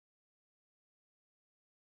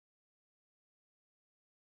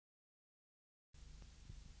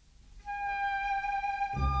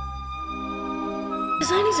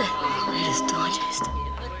is it? Reader's Digest.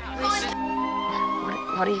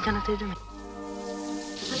 What are you going to do to me?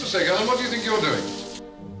 For goodness sake, Alan, what do you think you're doing?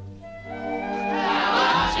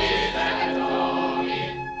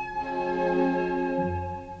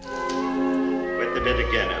 Wet the bed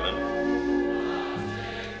again, Alan.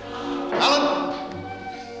 Alan!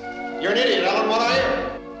 You're an idiot, Alan. What are you?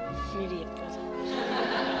 An idiot, brother.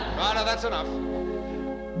 Right, now that's enough.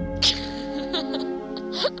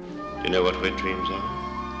 Do you know what wet dreams are?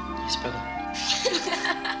 Yes, brother.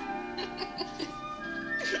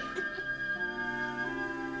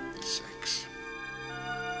 Sex.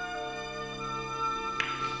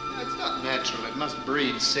 No, it's not natural. It must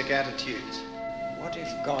breed sick attitudes. What if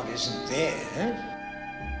God isn't there, huh?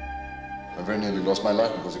 I very nearly lost my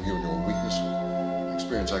life because of you and your weakness. An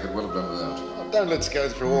experience I could well have done without. Oh, don't let's go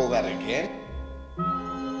through all that again.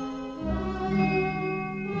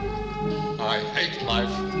 I hate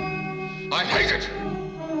life. I hate it.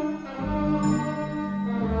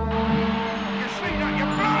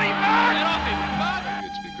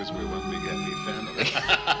 It's because we're one big happy family.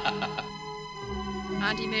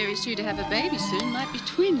 Auntie Mary's due to have a baby soon. Might be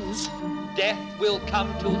twins. Death will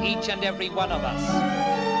come to each and every one of us.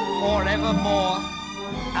 Forevermore,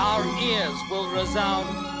 our ears will resound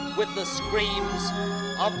with the screams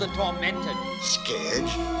of the tormented. Scared?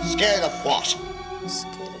 Scared of what?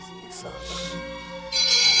 Scared of you, Father.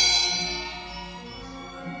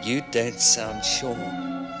 You don't sound sure.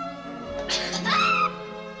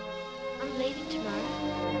 I'm leaving tomorrow.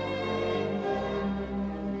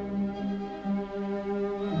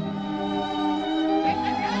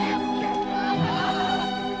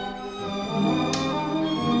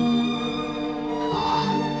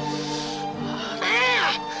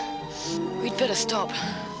 We'd better stop.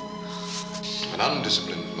 An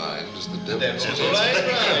undisciplined mind is the devil's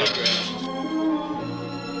Playground.